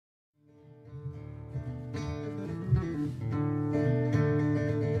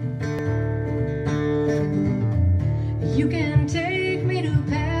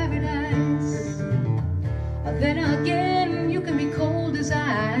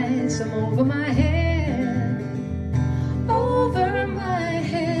nice. I'm over my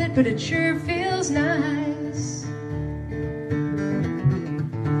head, but it sure feels nice.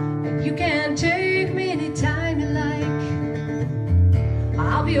 And you can take me anytime you like.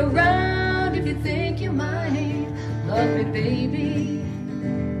 I'll be around if you think you might love me, baby.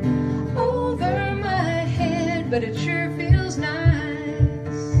 Over my head, but it sure feels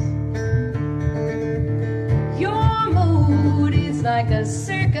nice. Your mood is like a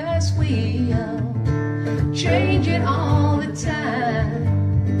circus wheel, changing all the time.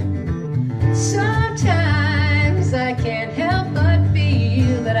 Sometimes I can't help but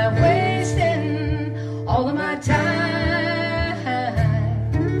feel that I'm wasting all of my time.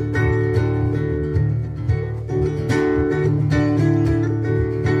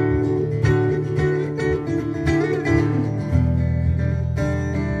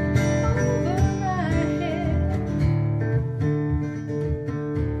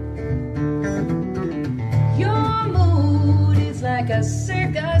 Like a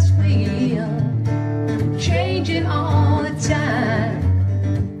circus wheel, changing all the time.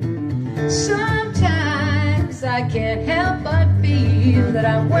 Sometimes I can't help but feel that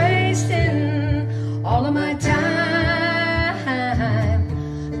I'm wasting all of my time.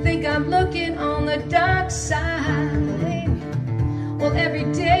 Think I'm looking on the dark side. Well, every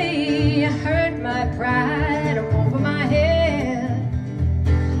day I hurt my pride. I'm over my head,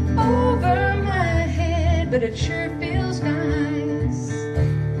 but it sure feels nice.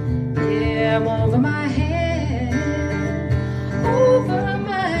 Yeah, I'm over my head,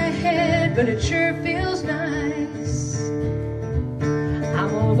 but it sure feels nice.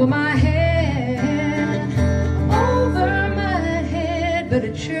 I'm over my head, but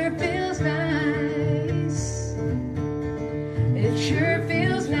it sure